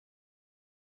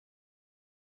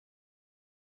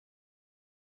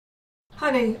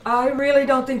Honey, I really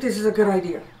don't think this is a good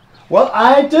idea. Well,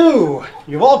 I do.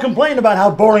 You've all complained about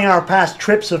how boring our past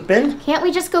trips have been. Can't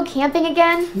we just go camping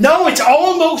again? No, it's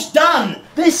almost done.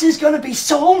 This is going to be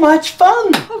so much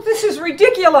fun. Oh, this is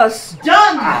ridiculous.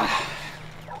 Done.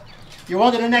 You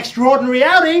wanted an extraordinary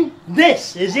outing?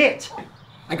 This is it.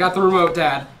 I got the remote,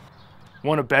 Dad.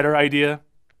 Want a better idea?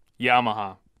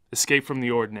 Yamaha. Escape from the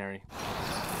ordinary.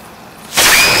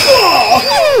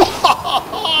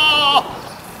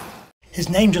 His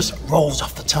name just rolls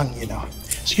off the tongue, you know.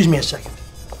 Excuse me a second.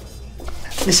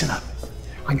 Listen up.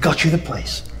 I got you the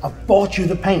place. I bought you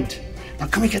the paint. Now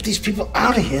can we get these people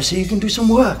out of here so you can do some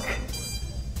work?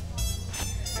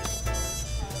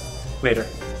 Later.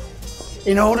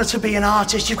 In order to be an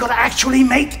artist, you've got to actually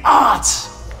make art.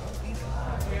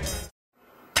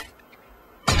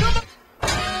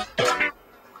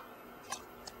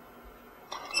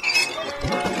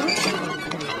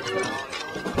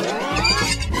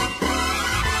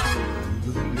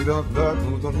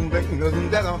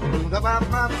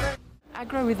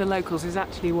 Aggro with the locals is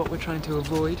actually what we're trying to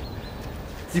avoid.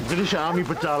 Die britische Army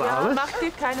bezahlen alles? Mach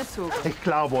dir keine Sorgen. Ich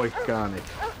glaube euch gar nicht.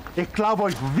 Ich glaube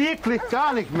euch wirklich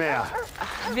gar nicht mehr.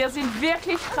 Wir sind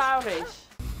wirklich traurig.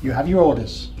 You have your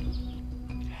orders.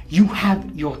 You have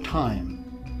your time.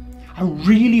 I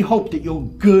really hope that you're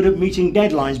good at meeting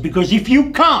deadlines, because if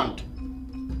you can't,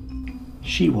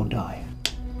 she will die.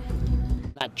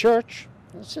 That church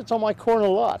sits on my corner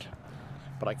lot,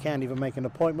 but I can't even make an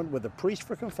appointment with a priest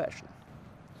for confession.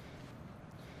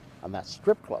 And that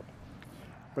strip club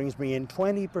brings me in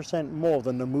 20% more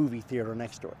than the movie theater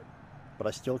next door. But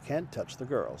I still can't touch the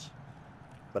girls.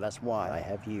 But that's why I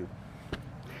have you.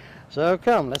 So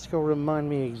come, let's go remind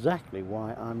me exactly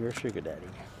why I'm your sugar daddy.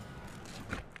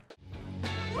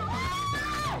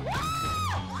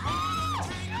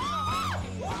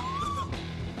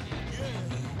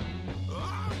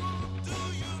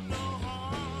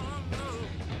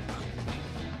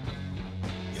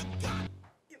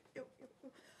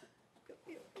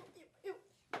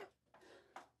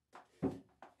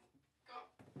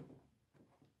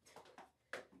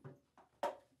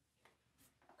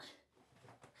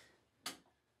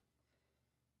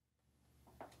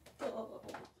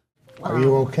 Are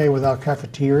you okay with our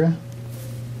cafeteria?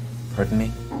 Pardon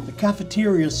me? The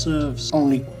cafeteria serves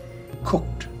only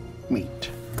cooked meat.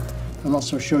 I'm not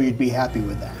so sure you'd be happy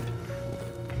with that.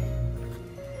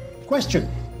 Question.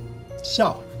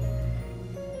 So,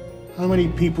 how many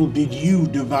people did you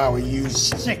devour, you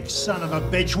sick son of a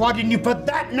bitch? Why didn't you put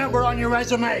that number on your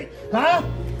resume? Huh?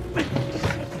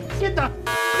 Get the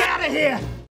out of here!